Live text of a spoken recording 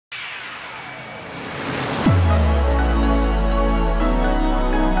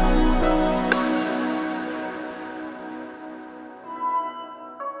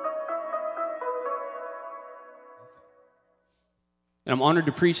And I'm honored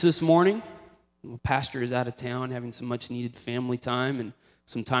to preach this morning. The pastor is out of town having some much needed family time and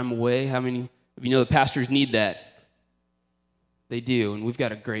some time away. How many of you know the pastors need that? They do, and we've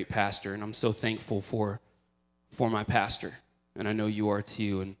got a great pastor, and I'm so thankful for my pastor, and I know you are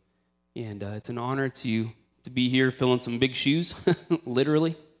too. And it's an honor to be here filling some big shoes,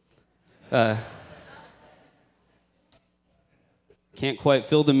 literally. Can't quite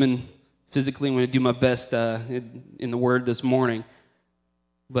fill them in physically. I'm going to do my best in the Word this morning.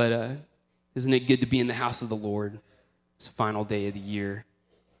 But isn't it good to be in the house of the Lord? It's the final day of the year,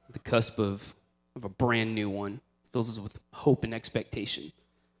 the cusp of a brand new one. Fills us with hope and expectation,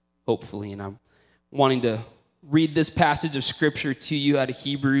 hopefully. And I'm wanting to read this passage of Scripture to you out of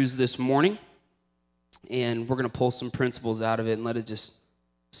Hebrews this morning. And we're going to pull some principles out of it and let it just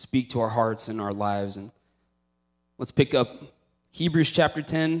speak to our hearts and our lives. And let's pick up Hebrews chapter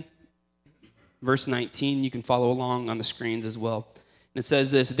 10, verse 19. You can follow along on the screens as well. And it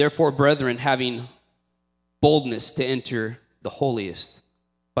says this: "Therefore, brethren, having boldness to enter the holiest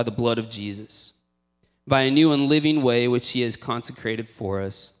by the blood of Jesus, by a new and living way which he has consecrated for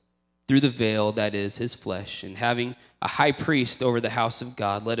us, through the veil that is his flesh, and having a high priest over the house of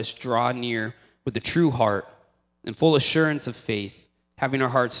God, let us draw near with a true heart and full assurance of faith, having our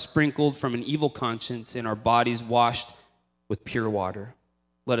hearts sprinkled from an evil conscience and our bodies washed with pure water.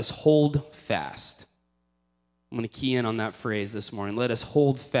 Let us hold fast." I'm going to key in on that phrase this morning. Let us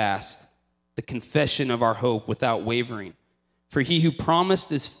hold fast the confession of our hope without wavering. For he who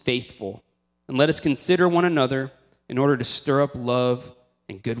promised is faithful. And let us consider one another in order to stir up love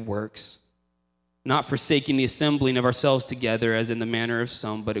and good works, not forsaking the assembling of ourselves together as in the manner of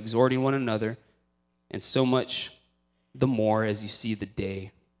some, but exhorting one another, and so much the more as you see the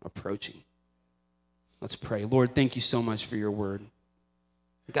day approaching. Let's pray. Lord, thank you so much for your word.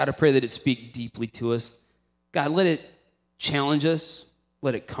 God, I pray that it speak deeply to us. God, let it challenge us.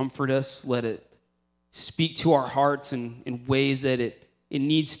 Let it comfort us. Let it speak to our hearts in ways that it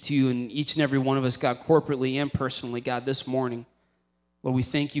needs to in each and every one of us, God, corporately and personally. God, this morning, Lord, we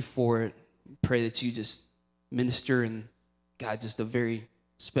thank you for it. Pray that you just minister in, God, just a very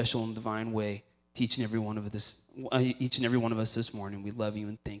special and divine way to each and every one of us this morning. We love you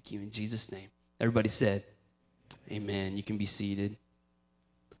and thank you in Jesus' name. Everybody said, amen. You can be seated.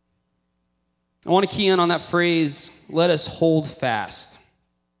 I want to key in on that phrase, let us hold fast,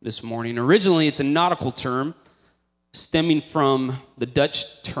 this morning. Originally, it's a nautical term stemming from the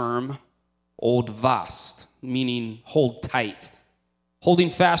Dutch term hold vast, meaning hold tight.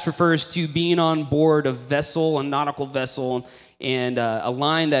 Holding fast refers to being on board a vessel, a nautical vessel, and a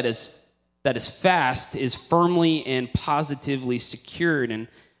line that is fast is firmly and positively secured. And,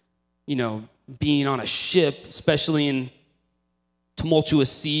 being on a ship, especially in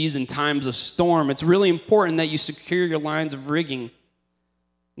tumultuous seas and times of storm, it's really important that you secure your lines of rigging.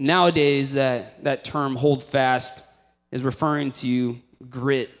 Nowadays, that term hold fast is referring to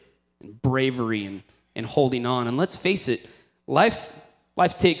grit and bravery and holding on. And let's face it, life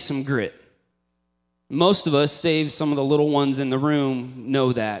takes some grit. Most of us, save some of the little ones in the room,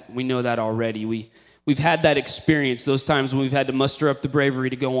 know that. We know that already. We've had that experience, those times when we've had to muster up the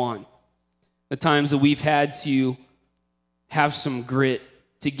bravery to go on. The times that we've had to have some grit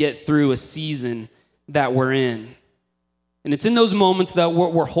to get through a season that we're in. And it's in those moments that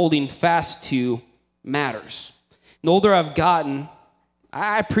what we're holding fast to matters. The older I've gotten,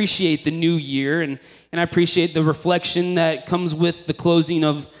 I appreciate the new year, and I appreciate the reflection that comes with the closing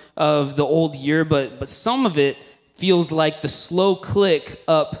of the old year, but some of it feels like the slow click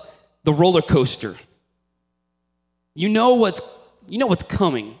up the roller coaster. You know what's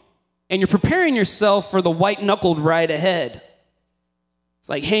coming, and you're preparing yourself for the white-knuckled ride ahead. It's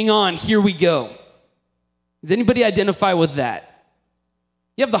like, hang on, here we go. Does anybody identify with that?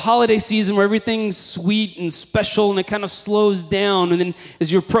 You have the holiday season where everything's sweet and special and it kind of slows down. And then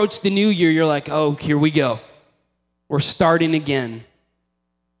as you approach the new year, you're like, oh, here we go. We're starting again.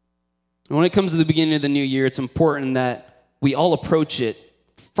 And when it comes to the beginning of the new year, it's important that we all approach it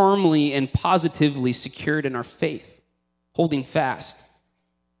firmly and positively secured in our faith, holding fast.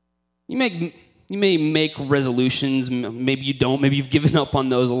 You may make resolutions. Maybe you don't. Maybe you've given up on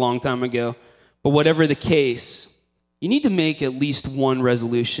those a long time ago. But whatever the case, you need to make at least one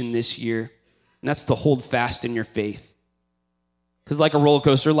resolution this year, and that's to hold fast in your faith. Because like a roller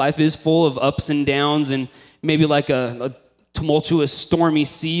coaster, life is full of ups and downs, and maybe like a tumultuous, stormy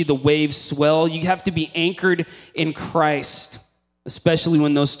sea, the waves swell. You have to be anchored in Christ, especially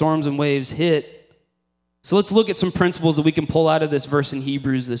when those storms and waves hit. So let's look at some principles that we can pull out of this verse in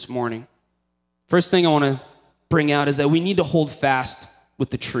Hebrews this morning. First thing I want to bring out is that we need to hold fast with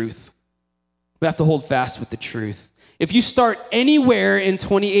the truth. We have to hold fast with the truth. If you start anywhere in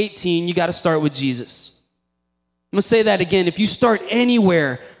 2018, you got to start with Jesus. I'm going to say that again. If you start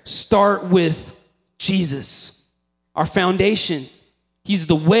anywhere, start with Jesus, our foundation. He's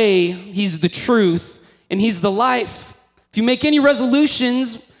the way, he's the truth, and he's the life. If you make any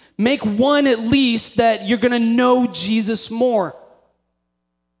resolutions, make one at least that you're going to know Jesus more.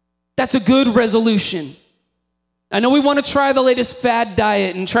 That's a good resolution. I know we want to try the latest fad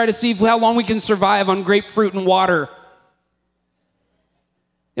diet and try to see how long we can survive on grapefruit and water.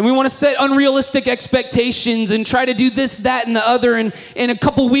 And we want to set unrealistic expectations and try to do this, that, and the other. And a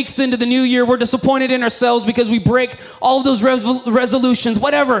couple weeks into the new year, we're disappointed in ourselves because we break all of those resolutions,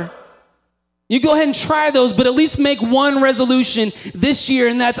 whatever. You go ahead and try those, but at least make one resolution this year,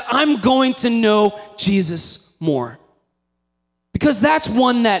 and that's I'm going to know Jesus more. Because that's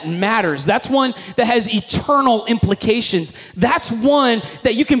one that matters. That's one that has eternal implications. That's one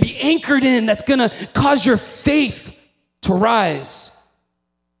that you can be anchored in, that's going to cause your faith to rise.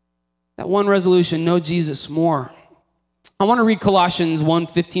 That one resolution, know Jesus more. I want to read Colossians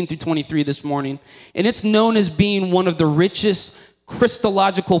 1:15 through 23 this morning, and it's known as being one of the richest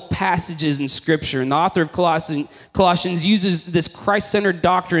Christological passages in Scripture. And the author of Colossians uses this Christ-centered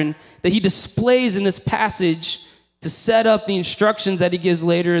doctrine that he displays in this passage to set up the instructions that he gives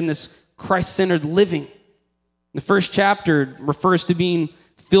later in this Christ-centered living. The first chapter refers to being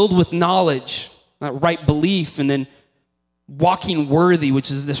filled with knowledge, right belief, and then walking worthy,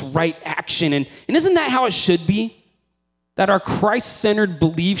 which is this right action. And isn't that how it should be? That our Christ-centered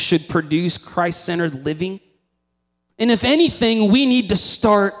belief should produce Christ-centered living? And if anything, we need to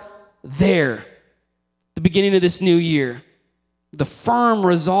start there, the beginning of this new year. The firm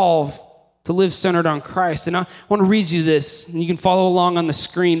resolve to live centered on Christ. And I want to read you this, and you can follow along on the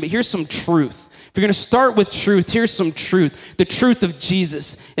screen, but here's some truth. If you're going to start with truth, here's some truth. The truth of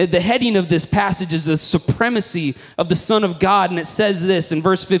Jesus. The heading of this passage is the supremacy of the Son of God, and it says this in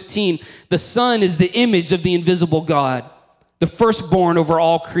verse 15, the Son is the image of the invisible God, the firstborn over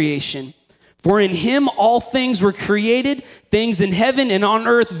all creation. For in him all things were created, things in heaven and on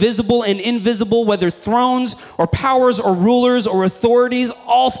earth, visible and invisible, whether thrones or powers or rulers or authorities,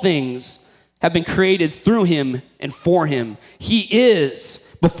 all things have been created through him and for him. He is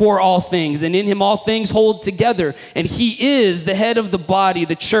before all things, and in him all things hold together. And he is the head of the body,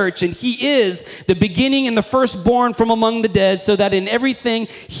 the church, and he is the beginning and the firstborn from among the dead, so that in everything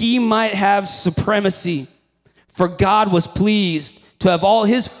he might have supremacy. For God was pleased to have all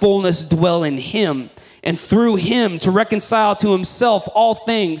his fullness dwell in him, and through him to reconcile to himself all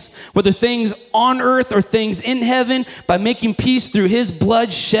things, whether things on earth or things in heaven, by making peace through his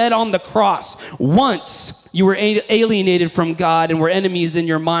blood shed on the cross. Once you were alienated from God and were enemies in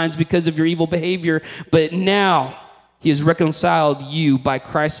your minds because of your evil behavior, but now he has reconciled you by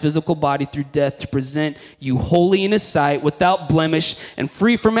Christ's physical body through death to present you holy in his sight, without blemish and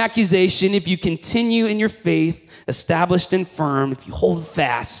free from accusation, if you continue in your faith, established and firm, if you hold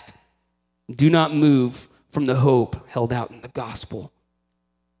fast, do not move from the hope held out in the gospel.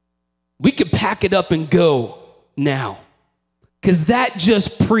 We could pack it up and go now, because that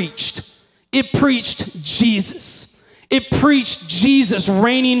just preached. It preached Jesus. It preached Jesus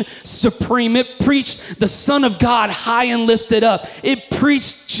reigning supreme. It preached the Son of God high and lifted up. It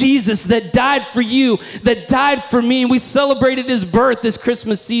preached Jesus that died for you, that died for me. And we celebrated his birth this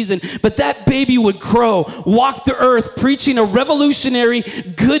Christmas season. But that baby would grow, walk the earth, preaching a revolutionary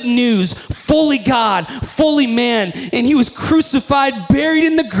good news, fully God, fully man. And he was crucified, buried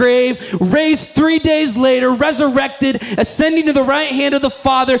in the grave, raised 3 days later, resurrected, ascending to the right hand of the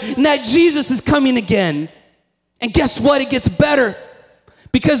Father, and that Jesus is coming again. And guess what? It gets better.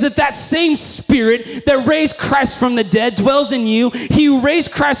 Because if that same spirit that raised Christ from the dead dwells in you, he who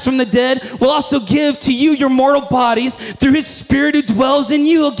raised Christ from the dead will also give to you your mortal bodies through his spirit who dwells in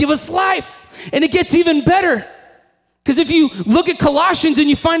you. He'll give us life. And it gets even better. Because if you look at Colossians and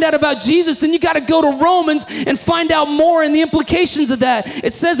you find out about Jesus, then you got to go to Romans and find out more and the implications of that.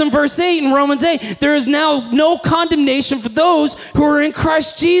 It says in verse 8 in Romans 8, there is now no condemnation for those who are in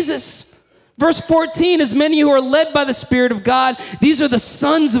Christ Jesus. Verse 14, as many who are led by the Spirit of God, these are the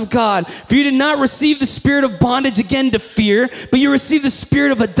sons of God. For you did not receive the spirit of bondage again to fear, but you received the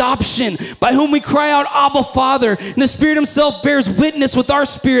spirit of adoption, by whom we cry out, Abba, Father. And the Spirit himself bears witness with our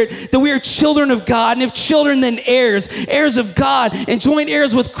spirit that we are children of God. And if children, then heirs, heirs of God, and joint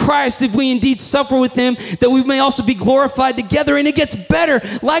heirs with Christ, if we indeed suffer with him, that we may also be glorified together. And it gets better.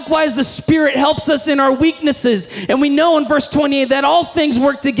 Likewise, the Spirit helps us in our weaknesses. And we know in verse 28 that all things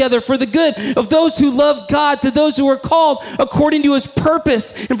work together for the good of those who love God, to those who are called according to his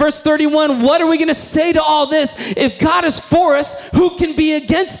purpose. In verse 31, what are we going to say to all this? If God is for us, who can be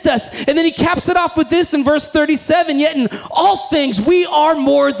against us? And then he caps it off with this in verse 37, yet in all things we are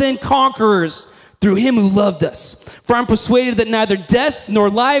more than conquerors through him who loved us. For I'm persuaded that neither death, nor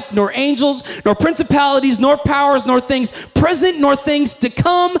life, nor angels, nor principalities, nor powers, nor things present, nor things to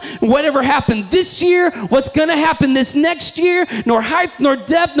come, whatever happened this year, what's going to happen this next year, nor height, nor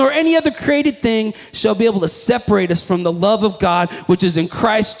depth, nor any other created thing shall be able to separate us from the love of God, which is in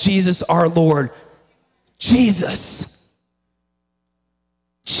Christ Jesus our Lord. Jesus.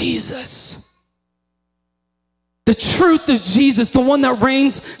 Jesus. The truth of Jesus, the one that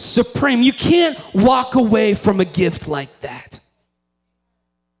reigns supreme. You can't walk away from a gift like that.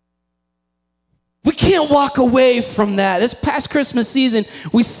 We can't walk away from that. This past Christmas season,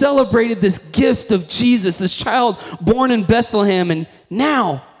 we celebrated this gift of Jesus, this child born in Bethlehem, and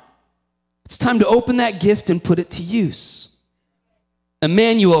now it's time to open that gift and put it to use.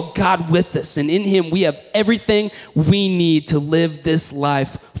 Emmanuel, God with us, and in him we have everything we need to live this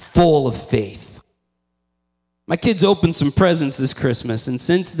life full of faith. My kids opened some presents this Christmas, and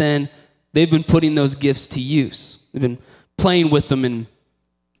since then, they've been putting those gifts to use. They've been playing with them and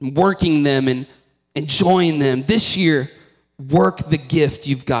working them and enjoying them. This year, work the gift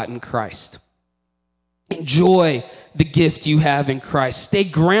you've got in Christ. Enjoy the gift you have in Christ. Stay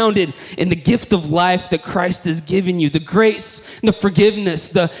grounded in the gift of life that Christ has given you, the grace, the forgiveness,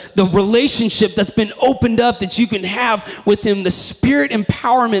 the relationship that's been opened up that you can have with him, the spirit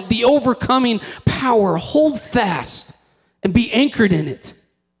empowerment, the overcoming power. Hold fast and be anchored in it.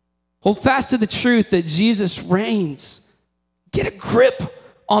 Hold fast to the truth that Jesus reigns. Get a grip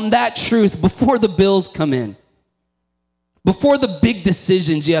on that truth before the bills come in, before the big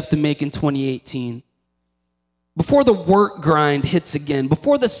decisions you have to make in 2018. Before the work grind hits again,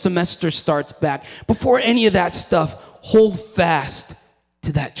 before the semester starts back, before any of that stuff, hold fast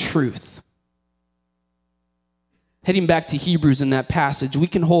to that truth. Heading back to Hebrews in that passage, we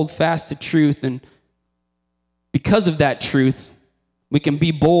can hold fast to truth, and because of that truth, we can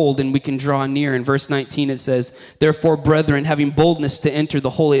be bold and we can draw near. In verse 19 it says, therefore, brethren, having boldness to enter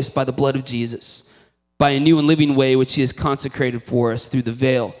the holiest by the blood of Jesus, by a new and living way which he has consecrated for us through the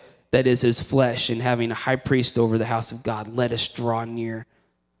veil, that is his flesh, and having a high priest over the house of God, let us draw near.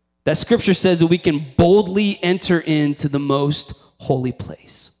 That scripture says that we can boldly enter into the most holy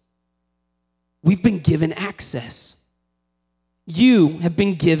place. We've been given access. You have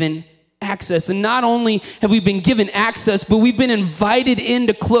been given access. And not only have we been given access, but we've been invited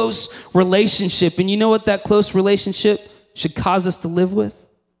into close relationship. And you know what that close relationship should cause us to live with?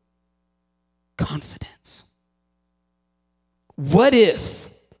 Confidence. What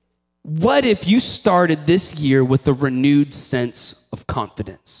if you started this year with a renewed sense of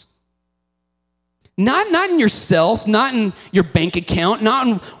confidence? Not in yourself, not in your bank account,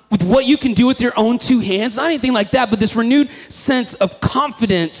 with what you can do with your own two hands, not anything like that, but this renewed sense of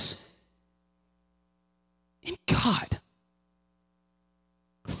confidence in God.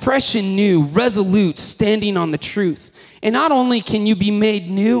 Fresh and new, resolute, standing on the truth. And not only can you be made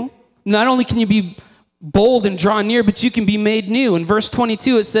new, not only can you be bold and draw near, but you can be made new. In verse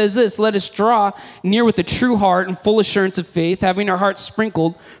 22, it says this, let us draw near with a true heart and full assurance of faith, having our hearts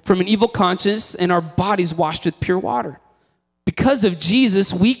sprinkled from an evil conscience and our bodies washed with pure water. Because of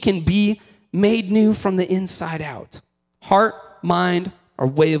Jesus, we can be made new from the inside out. Heart, mind, our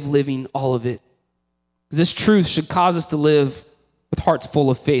way of living, all of it. This truth should cause us to live with hearts full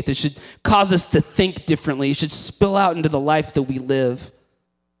of faith. It should cause us to think differently. It should spill out into the life that we live.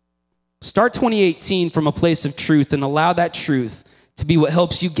 Start 2018 from a place of truth and allow that truth to be what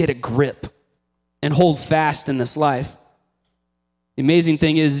helps you get a grip and hold fast in this life. The amazing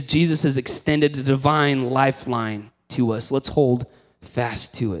thing is Jesus has extended a divine lifeline to us. Let's hold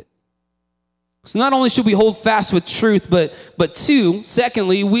fast to it. So not only should we hold fast with truth, but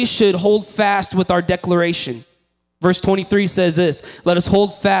secondly, we should hold fast with our declaration. Verse 23 says this, let us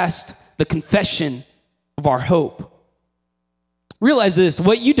hold fast the confession of our hope. Realize this,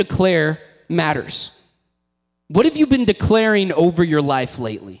 what you declare matters. What have you been declaring over your life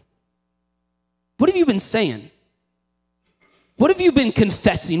lately? What have you been saying? What have you been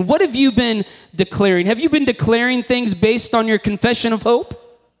confessing? What have you been declaring? Have you been declaring things based on your confession of hope?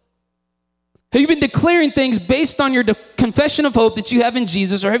 Have you been declaring things based on your confession of hope that you have in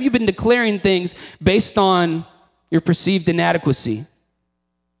Jesus, or have you been declaring things based on your perceived inadequacy?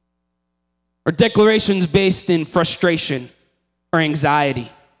 Or declarations based in frustration or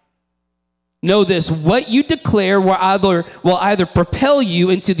anxiety? Know this, what you declare will either propel you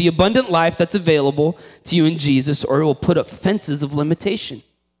into the abundant life that's available to you in Jesus, or it will put up fences of limitation.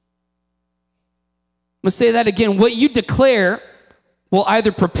 I'm going to say that again. What you declare will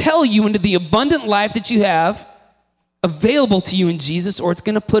either propel you into the abundant life that you have available to you in Jesus, or it's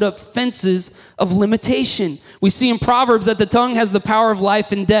going to put up fences of limitation. We see in Proverbs that the tongue has the power of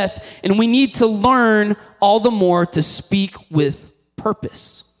life and death, and we need to learn all the more to speak with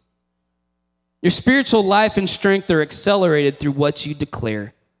purpose. Your spiritual life and strength are accelerated through what you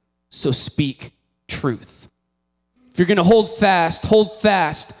declare, so speak truth. If you're going to hold fast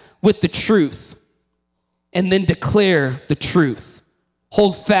with the truth, and then declare the truth.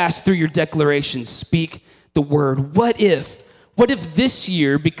 Hold fast through your declaration. Speak the word. What if this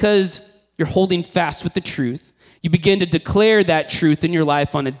year, because you're holding fast with the truth, you begin to declare that truth in your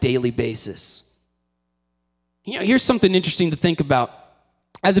life on a daily basis? You know, here's something interesting to think about.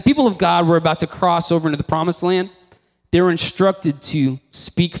 As the people of God were about to cross over into the promised land, they were instructed to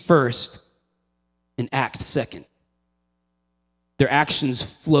speak first and act second. Their actions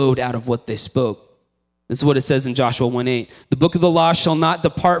flowed out of what they spoke. This is what it says in Joshua 1:8. The book of the law shall not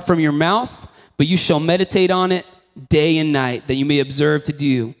depart from your mouth, but you shall meditate on it day and night, that you may observe to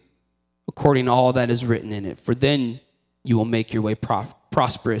do according to all that is written in it. For then you will make your way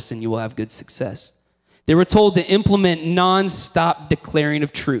prosperous and you will have good success. They were told to implement nonstop declaring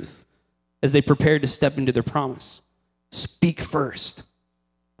of truth as they prepared to step into their promise. Speak first.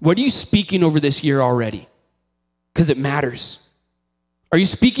 What are you speaking over this year already? Because it matters. Are you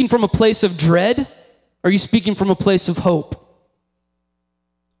speaking from a place of dread? Are you speaking from a place of hope?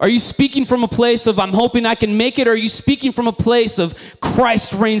 Are you speaking from a place of, I'm hoping I can make it? Or are you speaking from a place of,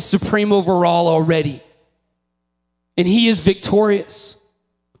 Christ reigns supreme over all already, and he is victorious?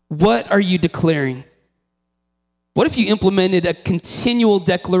 What are you declaring? What if you implemented a continual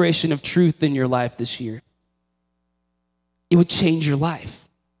declaration of truth in your life this year? It would change your life.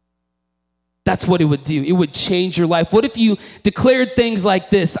 That's what it would do. It would change your life. What if you declared things like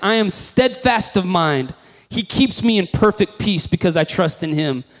this? I am steadfast of mind. He keeps me in perfect peace because I trust in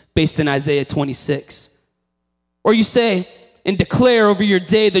him, based in Isaiah 26. Or you say and declare over your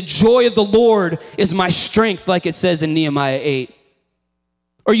day, the joy of the Lord is my strength, like it says in Nehemiah 8.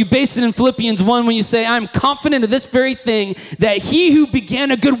 Or you base it in Philippians 1 when you say, I'm confident of this very thing, that he who began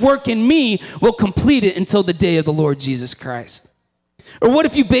a good work in me will complete it until the day of the Lord Jesus Christ. Or what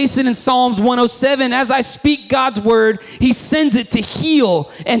if you base it in Psalms 107? As I speak God's word, he sends it to heal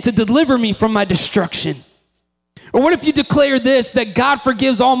and to deliver me from my destruction. Or what if you declare this, that God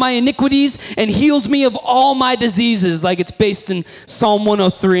forgives all my iniquities and heals me of all my diseases, like it's based in Psalm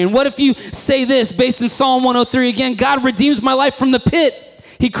 103? And what if you say this, based in Psalm 103 again, God redeems my life from the pit.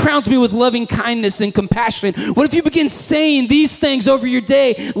 He crowns me with loving kindness and compassion. What if you begin saying these things over your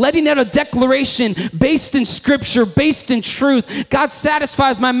day, letting out a declaration based in scripture, based in truth? God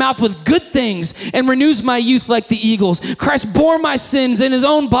satisfies my mouth with good things and renews my youth like the eagles. Christ bore my sins in his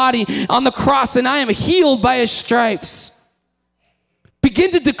own body on the cross, and I am healed by his stripes.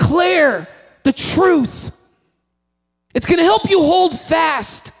 Begin to declare the truth. It's going to help you hold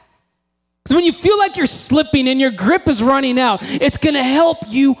fast. Because when you feel like you're slipping and your grip is running out, it's going to help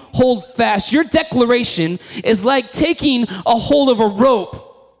you hold fast. Your declaration is like taking a hold of a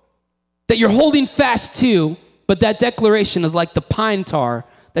rope that you're holding fast to, but that declaration is like the pine tar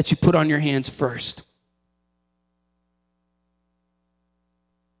that you put on your hands first.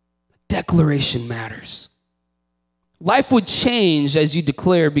 Declaration matters. Life would change as you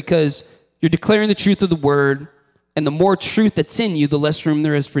declare, because you're declaring the truth of the word, and the more truth that's in you, the less room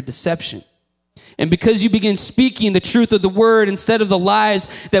there is for deception. And because you begin speaking the truth of the word instead of the lies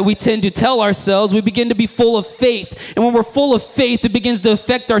that we tend to tell ourselves, we begin to be full of faith. And when we're full of faith, it begins to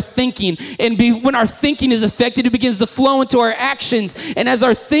affect our thinking. And when our thinking is affected, it begins to flow into our actions. And as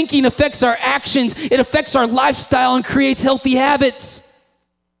our thinking affects our actions, it affects our lifestyle and creates healthy habits.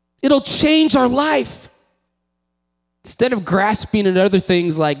 It'll change our life. Instead of grasping at other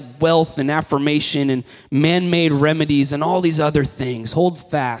things like wealth and affirmation and man-made remedies and all these other things, hold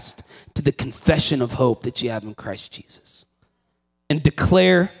fast to the confession of hope that you have in Christ Jesus and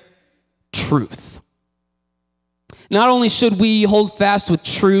declare truth. Not only should we hold fast with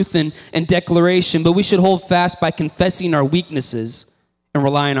truth and declaration, but we should hold fast by confessing our weaknesses and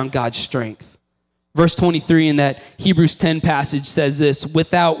relying on God's strength. Verse 23 in that Hebrews 10 passage says this,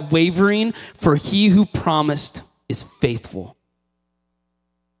 without wavering, for he who promised is faithful.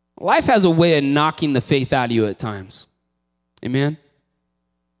 Life has a way of knocking the faith out of you at times. Amen?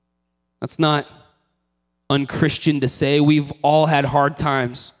 That's not unchristian to say. We've all had hard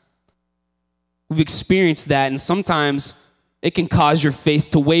times. We've experienced that, and sometimes it can cause your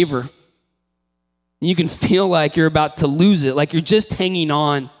faith to waver. You can feel like you're about to lose it, like you're just hanging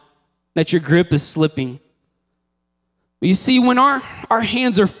on, that your grip is slipping. But you see, when our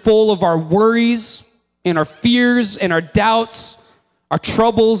hands are full of our worries and our fears and our doubts, our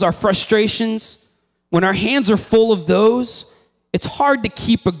troubles, our frustrations, when our hands are full of those, it's hard to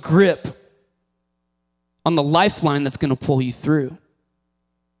keep a grip on the lifeline that's going to pull you through.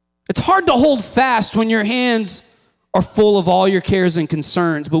 It's hard to hold fast when your hands are full of all your cares and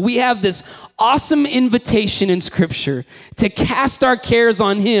concerns. But we have this awesome invitation in Scripture to cast our cares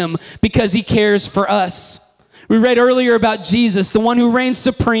on him because he cares for us. We read earlier about Jesus, the one who reigns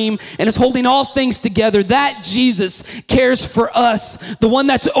supreme and is holding all things together. That Jesus cares for us, the one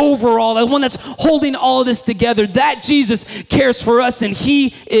that's over all, the one that's holding all of this together. That Jesus cares for us, and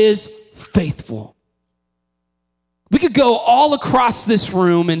he is faithful. We could go all across this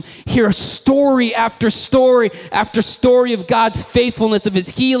room and hear story after story after story of God's faithfulness, of his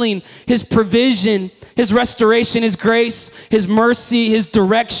healing, his provision, his restoration, his grace, his mercy, his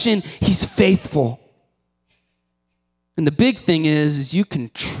direction. He's faithful. And the big thing is you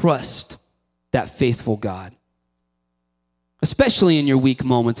can trust that faithful God, especially in your weak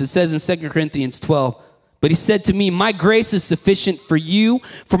moments. It says in 2 Corinthians 12, but he said to me, my grace is sufficient for you,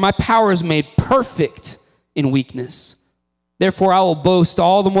 for my power is made perfect in weakness. Therefore, I will boast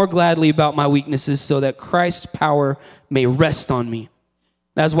all the more gladly about my weaknesses so that Christ's power may rest on me.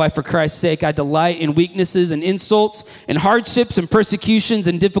 That's why for Christ's sake, I delight in weaknesses and insults and hardships and persecutions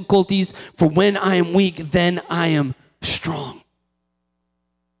and difficulties, for when I am weak, then I am strong.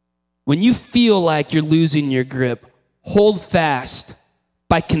 When you feel like you're losing your grip, hold fast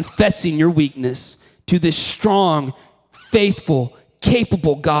by confessing your weakness to this strong, faithful,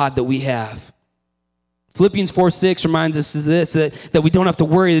 capable God that we have. Philippians 4:6 reminds us of this, that we don't have to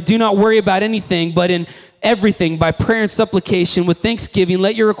worry. That do not worry about anything, but in everything, by prayer and supplication, with thanksgiving,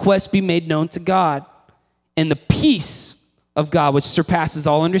 let your requests be made known to God. And the peace of God, which surpasses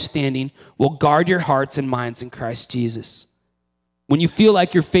all understanding, will guard your hearts and minds in Christ Jesus. When you feel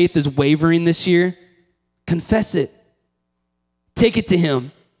like your faith is wavering this year, confess it. Take it to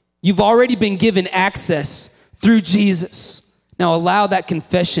him. You've already been given access through Jesus. Now allow that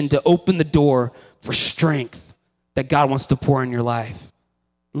confession to open the door for strength that God wants to pour in your life.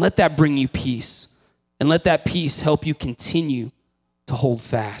 And let that bring you peace. And let that peace help you continue to hold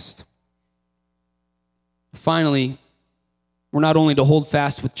fast. Finally, we're not only to hold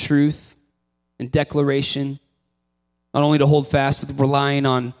fast with truth and declaration, not only to hold fast with relying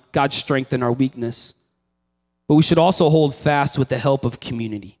on God's strength in our weakness, but we should also hold fast with the help of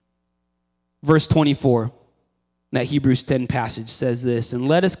community. Verse 24, that Hebrews 10 passage says this, and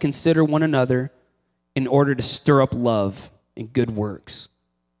let us consider one another in order to stir up love and good works,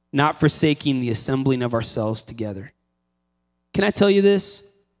 not forsaking the assembling of ourselves together. Can I tell you this?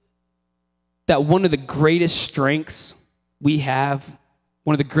 That one of the greatest strengths we have,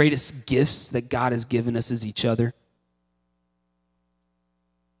 one of the greatest gifts that God has given us is each other.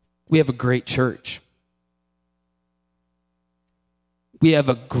 We have a great church. We have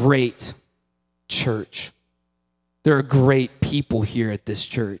a great church. There are great people here at this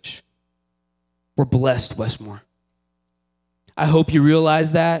church. We're blessed, Westmore. I hope you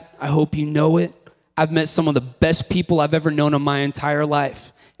realize that. I hope you know it. I've met some of the best people I've ever known in my entire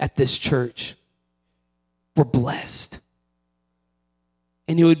life at this church. We're blessed.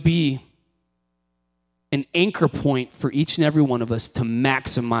 And it would be an anchor point for each and every one of us to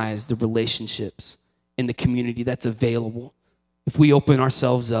maximize the relationships in the community that's available if we open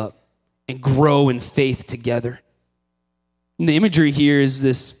ourselves up and grow in faith together. And the imagery here is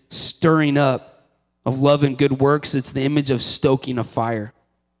this stirring up of love and good works. It's the image of stoking a fire,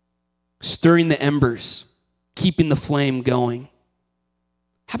 stirring the embers, keeping the flame going.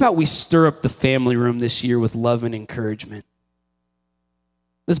 How about we stir up the family room this year with love and encouragement?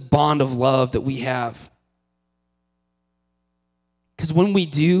 This bond of love that we have. Because when we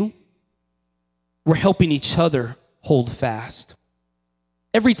do, we're helping each other hold fast.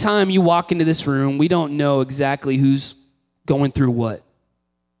 Every time you walk into this room, we don't know exactly who's going through what.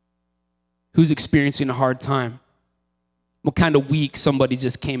 Who's experiencing a hard time? What kind of week somebody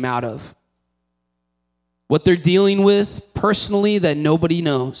just came out of? What they're dealing with personally that nobody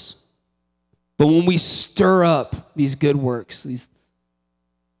knows. But when we stir up these good works, these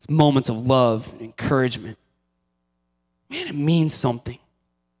moments of love and encouragement, man, it means something.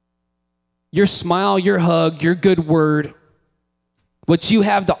 Your smile, your hug, your good word, what you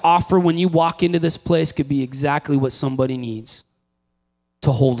have to offer when you walk into this place could be exactly what somebody needs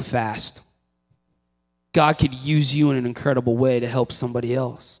to hold fast. God could use you in an incredible way to help somebody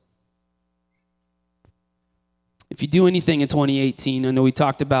else. If you do anything in 2018, I know we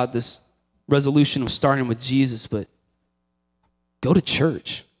talked about this resolution of starting with Jesus, but go to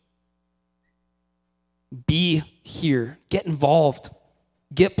church. Be here. Get involved.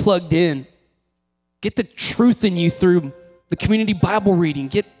 Get plugged in. Get the truth in you through the community Bible reading.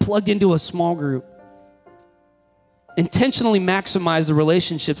 Get plugged into a small group. Intentionally maximize the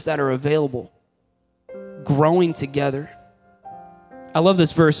relationships that are available. Growing together. I love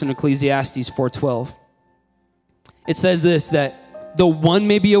this verse in Ecclesiastes 4:12. It says this, that though one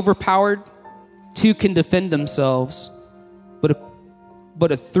may be overpowered, two can defend themselves,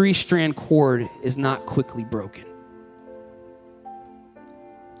 but a three-strand cord is not quickly broken.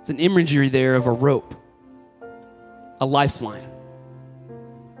 It's an imagery there of a rope, a lifeline.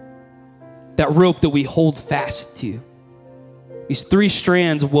 That rope that we hold fast to. These three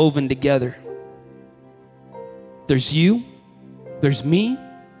strands woven together. There's you, there's me,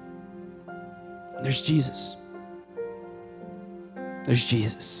 there's Jesus. There's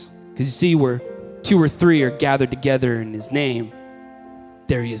Jesus. Because you see, where two or three are gathered together in his name,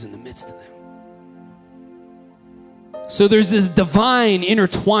 there he is in the midst of them. So there's this divine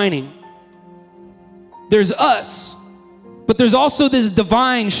intertwining. There's us, but there's also this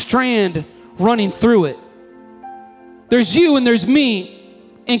divine strand running through it. There's you and there's me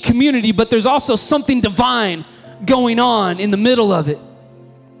in community, but there's also something divine going on in the middle of it.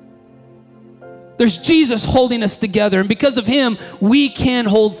 There's Jesus holding us together, and because of him, we can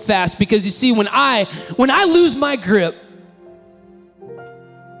hold fast. Because you see, when I lose my grip,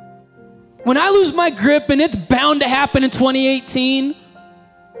 and it's bound to happen in 2018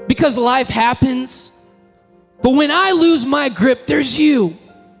 because life happens, but when I lose my grip, there's you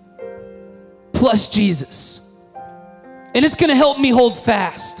plus Jesus, and it's gonna help me hold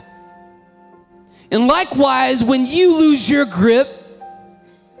fast. And likewise, when you lose your grip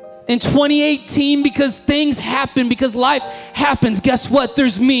in 2018 because things happen, because life happens, guess what?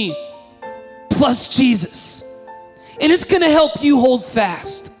 There's me plus Jesus. And it's gonna help you hold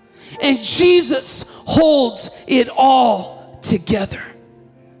fast. And Jesus holds it all together.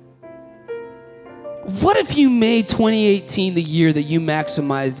 What if you made 2018 the year that you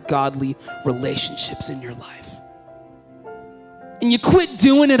maximized godly relationships in your life? And you quit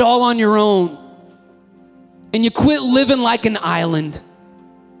doing it all on your own. And you quit living like an island.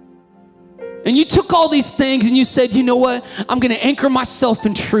 And you took all these things and you said, you know what? I'm going to anchor myself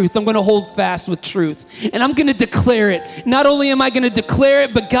in truth. I'm going to hold fast with truth. And I'm going to declare it. Not only am I going to declare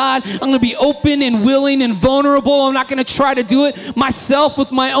it, but God, I'm going to be open and willing and vulnerable. I'm not going to try to do it myself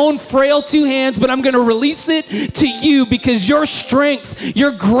with my own frail two hands, but I'm going to release it to you because your strength,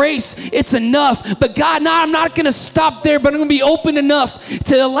 your grace, it's enough. But God, now I'm not going to stop there, but I'm going to be open enough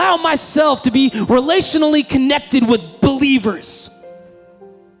to allow myself to be relationally connected with believers.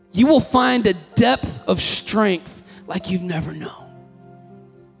 You will find a depth of strength like you've never known.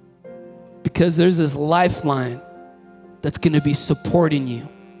 Because there's this lifeline that's going to be supporting you.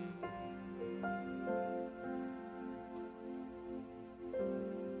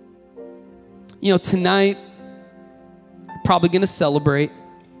 You know, tonight, you're probably going to celebrate.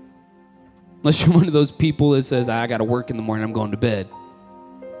 Unless you're one of those people that says, I got to work in the morning, I'm going to bed.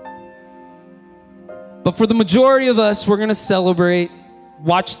 But for the majority of us, we're going to celebrate.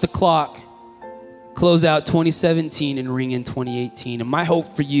 Watch the clock close out 2017 and ring in 2018. And my hope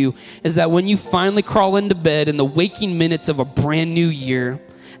for you is that when you finally crawl into bed in the waking minutes of a brand new year,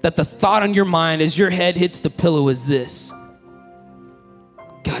 that the thought on your mind as your head hits the pillow is this: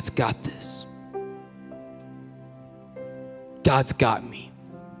 God's got this. God's got me.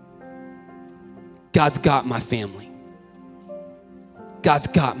 God's got my family. God's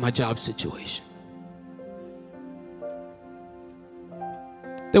got my job situation.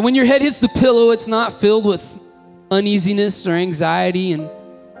 That when your head hits the pillow, it's not filled with uneasiness or anxiety and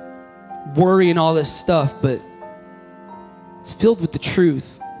worry and all this stuff, but it's filled with the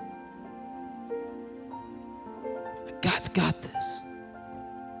truth. God's got this.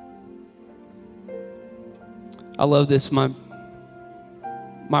 I love this. My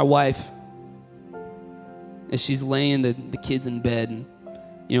wife, as she's laying the kids in bed, and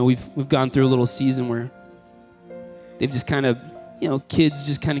you know, we've gone through a little season where they've just kind of, you know, kids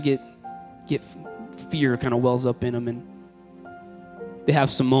just kind of get fear kind of wells up in them, and they have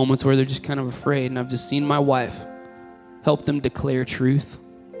some moments where they're just kind of afraid. And I've just seen my wife help them declare truth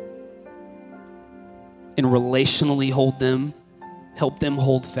and relationally hold them, help them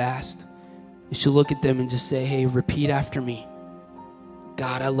hold fast. And she'll look at them and just say, hey, repeat after me.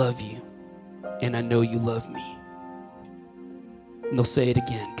 God, I love you, and I know you love me. And they'll say it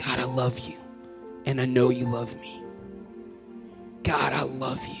again. God, I love you, and I know you love me. God, I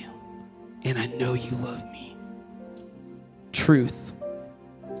love you, and I know you love me. Truth,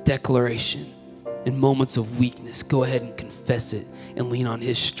 declaration, in moments of weakness, go ahead and confess it and lean on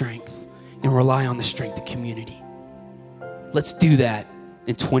his strength and rely on the strength of community. Let's do that in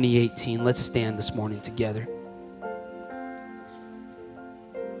in 2018. Let's stand this morning together.